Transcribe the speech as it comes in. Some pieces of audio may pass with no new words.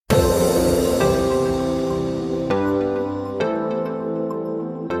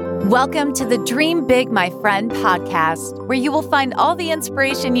Welcome to the Dream Big, My Friend podcast, where you will find all the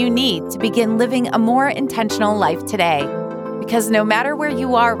inspiration you need to begin living a more intentional life today. Because no matter where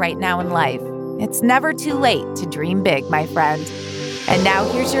you are right now in life, it's never too late to dream big, my friend. And now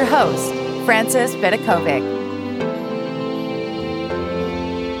here's your host, Frances Vidakovic.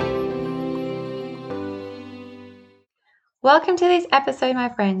 Welcome to this episode, my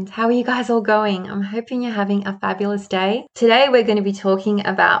friends. How are you guys all going? I'm hoping you're having a fabulous day. Today, we're going to be talking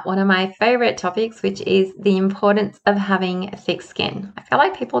about one of my favorite topics, which is the importance of having thick skin. I feel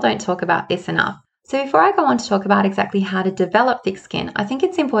like people don't talk about this enough. So before I go on to talk about exactly how to develop thick skin, I think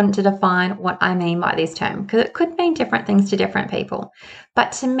it's important to define what I mean by this term, because it could mean different things to different people.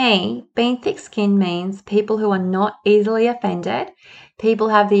 But to me, being thick-skinned means people who are not easily offended. People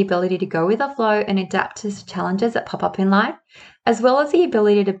have the ability to go with the flow and adapt to challenges that pop up in life, as well as the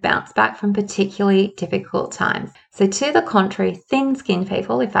ability to bounce back from particularly difficult times. So to the contrary, thin-skinned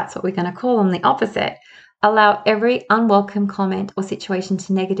people, if that's what we're going to call them, the opposite, allow every unwelcome comment or situation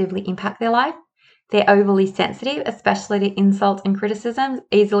to negatively impact their life. They're overly sensitive, especially to insults and criticisms,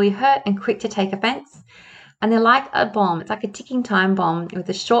 easily hurt and quick to take offense. And they're like a bomb. It's like a ticking time bomb with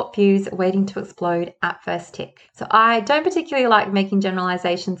a short fuse waiting to explode at first tick. So I don't particularly like making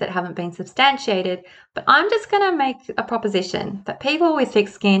generalizations that haven't been substantiated, but I'm just going to make a proposition that people with thick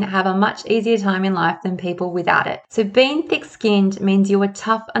skin have a much easier time in life than people without it. So being thick-skinned means you are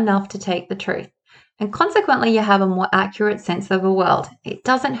tough enough to take the truth. And consequently, you have a more accurate sense of the world. It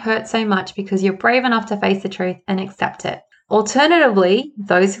doesn't hurt so much because you're brave enough to face the truth and accept it. Alternatively,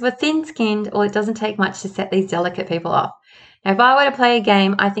 those who are thin-skinned, well, it doesn't take much to set these delicate people off. Now, if I were to play a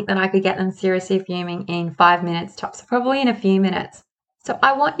game, I think that I could get them seriously fuming in 5 minutes tops, probably in a few minutes. So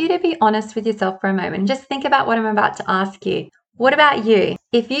I want you to be honest with yourself for a moment and just think about what I'm about to ask you. What about you?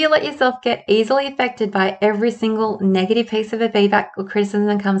 If you let yourself get easily affected by every single negative piece of feedback or criticism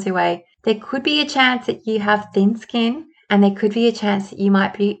that comes your way, there could be a chance that you have thin skin, and there could be a chance that you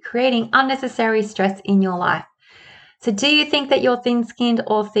might be creating unnecessary stress in your life. So do you think that you're thin-skinned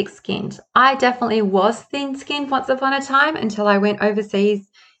or thick-skinned? I definitely was thin-skinned once upon a time until I went overseas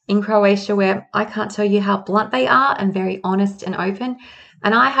in Croatia, where I can't tell you how blunt they are and very honest and open.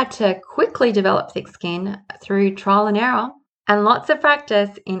 And I had to quickly develop thick skin through trial and error and lots of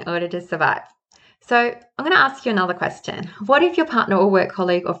practice in order to survive. So I'm going to ask you another question. What if your partner or work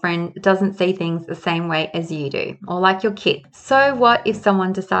colleague or friend doesn't see things the same way as you do, or like your kid? So what if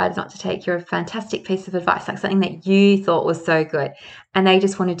someone decides not to take your fantastic piece of advice, like something that you thought was so good, and they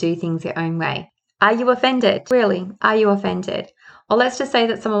just want to do things their own way? Are you offended? Really, are you offended? Or let's just say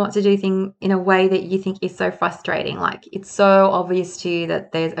that someone wants to do things in a way that you think is so frustrating, like it's so obvious to you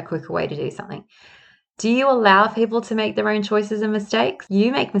that there's a quicker way to do something. Do you allow people to make their own choices and mistakes?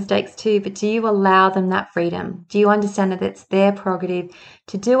 You make mistakes too, but do you allow them that freedom? Do you understand that it's their prerogative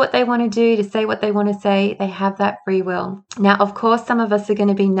to do what they want to do, to say what they want to say? They have that free will. Now, of course, some of us are going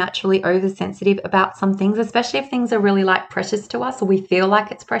to be naturally oversensitive about some things, especially if things are really like precious to us or we feel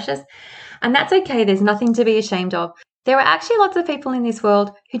like it's precious. And that's okay. There's nothing to be ashamed of. There are actually lots of people in this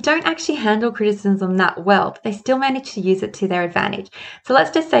world who don't actually handle criticism that well, but they still manage to use it to their advantage. So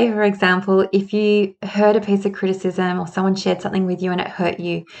let's just say, for example, if you heard a piece of criticism or someone shared something with you and it hurt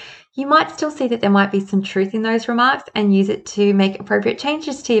you, you might still see that there might be some truth in those remarks and use it to make appropriate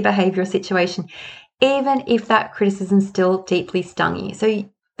changes to your behavior or situation, even if that criticism still deeply stung you. So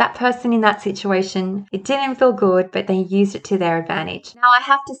that person in that situation, it didn't feel good, but they used it to their advantage. Now, I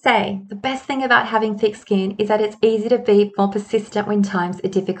have to say, the best thing about having thick skin is that it's easy to be more persistent when times are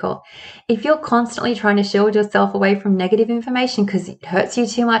difficult. If you're constantly trying to shield yourself away from negative information because it hurts you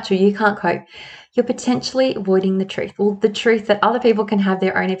too much or you can't cope, you're potentially avoiding the truth. Well, the truth that other people can have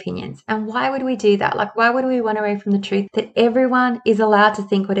their own opinions. And why would we do that? Like, why would we run away from the truth that everyone is allowed to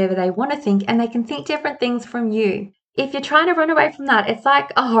think whatever they want to think and they can think different things from you? If you're trying to run away from that, it's like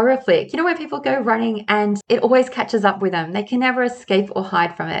a horror flick. You know, when people go running and it always catches up with them. They can never escape or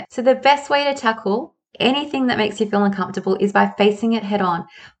hide from it. So the best way to tackle anything that makes you feel uncomfortable is by facing it head on.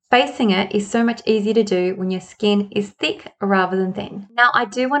 Facing it is so much easier to do when your skin is thick rather than thin. Now, I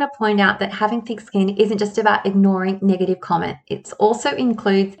do want to point out that having thick skin isn't just about ignoring negative comment. It also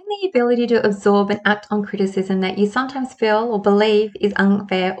includes the ability to absorb and act on criticism that you sometimes feel or believe is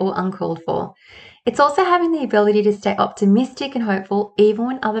unfair or uncalled for. It's also having the ability to stay optimistic and hopeful even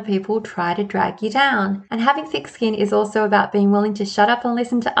when other people try to drag you down. And having thick skin is also about being willing to shut up and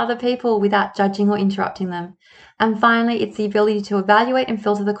listen to other people without judging or interrupting them. And finally, it's the ability to evaluate and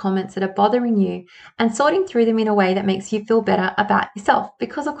filter the comments that are bothering you and sorting through them in a way that makes you feel better about yourself.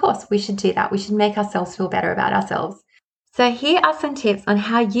 Because of course, we should do that. We should make ourselves feel better about ourselves. So here are some tips on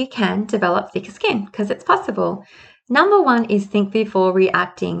how you can develop thicker skin, because it's possible. Number one is think before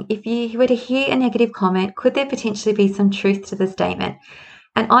reacting. If you were to hear a negative comment, could there potentially be some truth to the statement?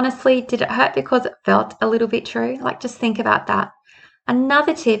 And honestly, did it hurt because it felt a little bit true? Just think about that.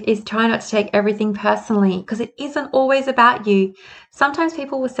 Another tip is try not to take everything personally because it isn't always about you. Sometimes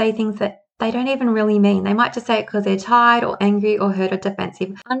people will say things that they don't even really mean. They might just say it because they're tired or angry or hurt or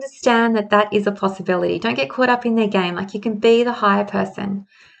defensive. Understand that that is a possibility. Don't get caught up in their game. You can be the higher person.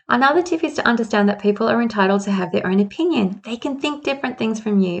 Another tip is to understand that people are entitled to have their own opinion. They can think different things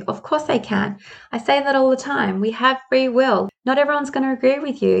from you. Of course they can. I say that all the time. We have free will. Not everyone's going to agree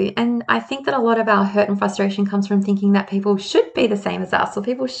with you. And I think that a lot of our hurt and frustration comes from thinking that people should be the same as us or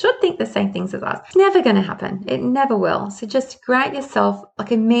people should think the same things as us. It's never going to happen. It never will. So just grant yourself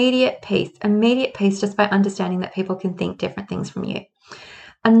immediate peace just by understanding that people can think different things from you.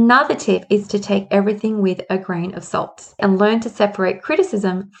 Another tip is to take everything with a grain of salt and learn to separate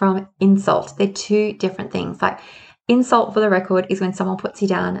criticism from insult. They're two different things. Insult, for the record, is when someone puts you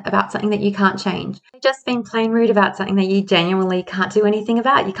down about something that you can't change. They've just been plain rude about something that you genuinely can't do anything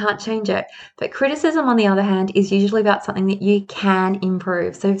about. You can't change it. But criticism, on the other hand, is usually about something that you can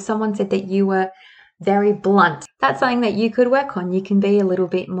improve. So if someone said that you were very blunt, that's something that you could work on. You can be a little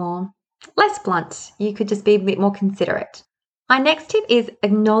bit less blunt. You could just be a bit more considerate. My next tip is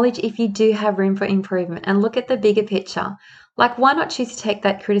acknowledge if you do have room for improvement and look at the bigger picture. Why not choose to take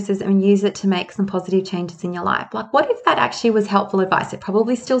that criticism and use it to make some positive changes in your life? What if that actually was helpful advice? It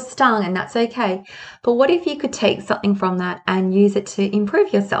probably still stung and that's okay. But what if you could take something from that and use it to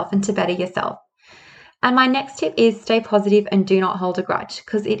improve yourself and to better yourself? And my next tip is stay positive and do not hold a grudge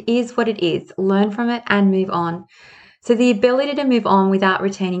because it is what it is. Learn from it and move on. So the ability to move on without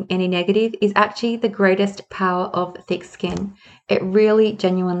retaining any negative is actually the greatest power of thick skin. It really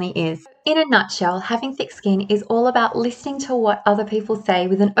genuinely is. In a nutshell, having thick skin is all about listening to what other people say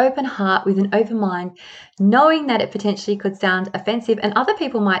with an open heart, with an open mind, knowing that it potentially could sound offensive and other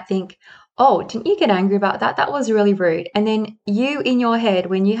people might think, oh, didn't you get angry about that? That was really rude. And then you in your head,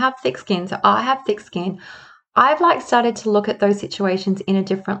 when you have thick skin, so I have thick skin, I've started to look at those situations in a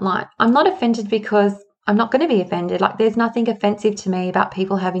different light. I'm not offended because I'm not going to be offended. There's nothing offensive to me about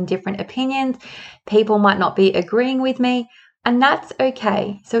people having different opinions. People might not be agreeing with me, and that's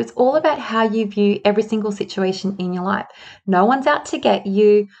okay. So it's all about how you view every single situation in your life. No one's out to get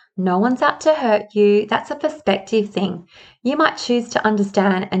you. No one's out to hurt you. That's a perspective thing. You might choose to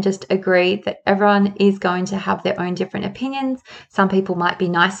understand and just agree that everyone is going to have their own different opinions. Some people might be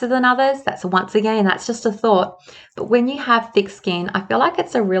nicer than others. That's just a thought. But when you have thick skin, I feel like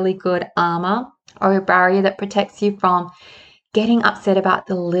it's a really good armor or a barrier that protects you from getting upset about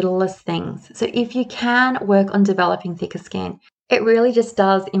the littlest things. So if you can work on developing thicker skin, it really just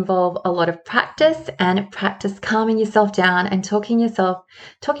does involve a lot of practice and practice calming yourself down and talking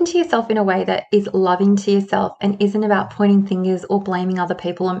to yourself in a way that is loving to yourself and isn't about pointing fingers or blaming other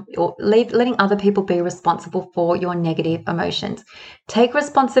people or letting other people be responsible for your negative emotions. Take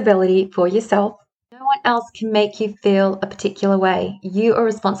responsibility for yourself. No one else can make you feel a particular way. You are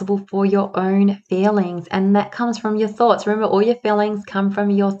responsible for your own feelings, and that comes from your thoughts. Remember, all your feelings come from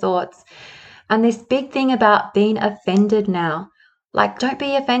your thoughts. And this big thing about being offended now, don't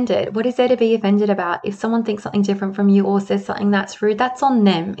be offended. What is there to be offended about? If someone thinks something different from you or says something that's rude, that's on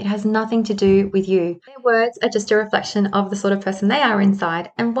them. It has nothing to do with you. Their words are just a reflection of the sort of person they are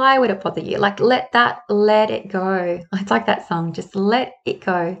inside. And why would it bother you? Let it go. It's like that song, just let it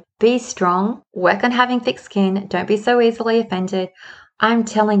go. Be strong. Work on having thick skin. Don't be so easily offended. I'm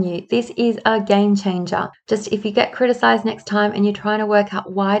telling you, this is a game changer. Just if you get criticized next time and you're trying to work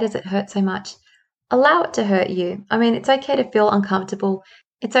out why does it hurt so much, allow it to hurt you. It's okay to feel uncomfortable.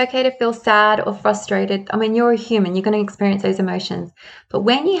 It's okay to feel sad or frustrated. You're a human. You're going to experience those emotions. But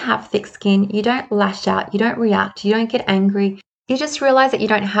when you have thick skin, you don't lash out. You don't react. You don't get angry. You just realize that you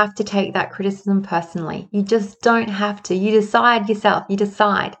don't have to take that criticism personally. You just don't have to. You decide yourself. You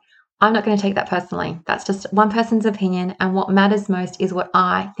decide, I'm not going to take that personally. That's just one person's opinion. And what matters most is what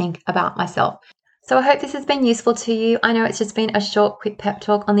I think about myself. So I hope this has been useful to you. I know it's just been a short, quick pep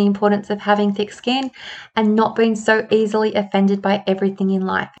talk on the importance of having thick skin and not being so easily offended by everything in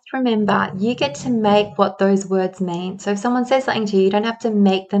life. Remember, you get to make what those words mean. So if someone says something to you, you don't have to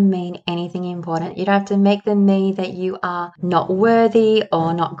make them mean anything important. You don't have to make them mean that you are not worthy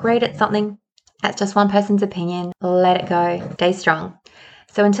or not great at something. That's just one person's opinion. Let it go. Stay strong.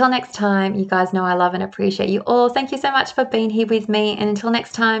 So until next time, you guys know I love and appreciate you all. Thank you so much for being here with me. And until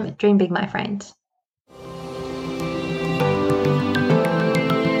next time, dream big, my friend.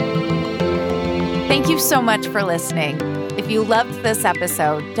 Thank you so much for listening. If you loved this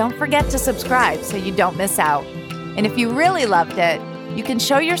episode, don't forget to subscribe so you don't miss out. And if you really loved it, you can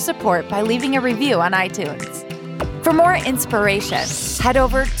show your support by leaving a review on iTunes. For more inspiration, head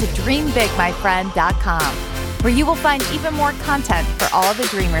over to dreambigmyfriend.com, where you will find even more content for all the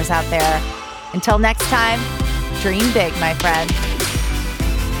dreamers out there. Until next time, dream big, my friend.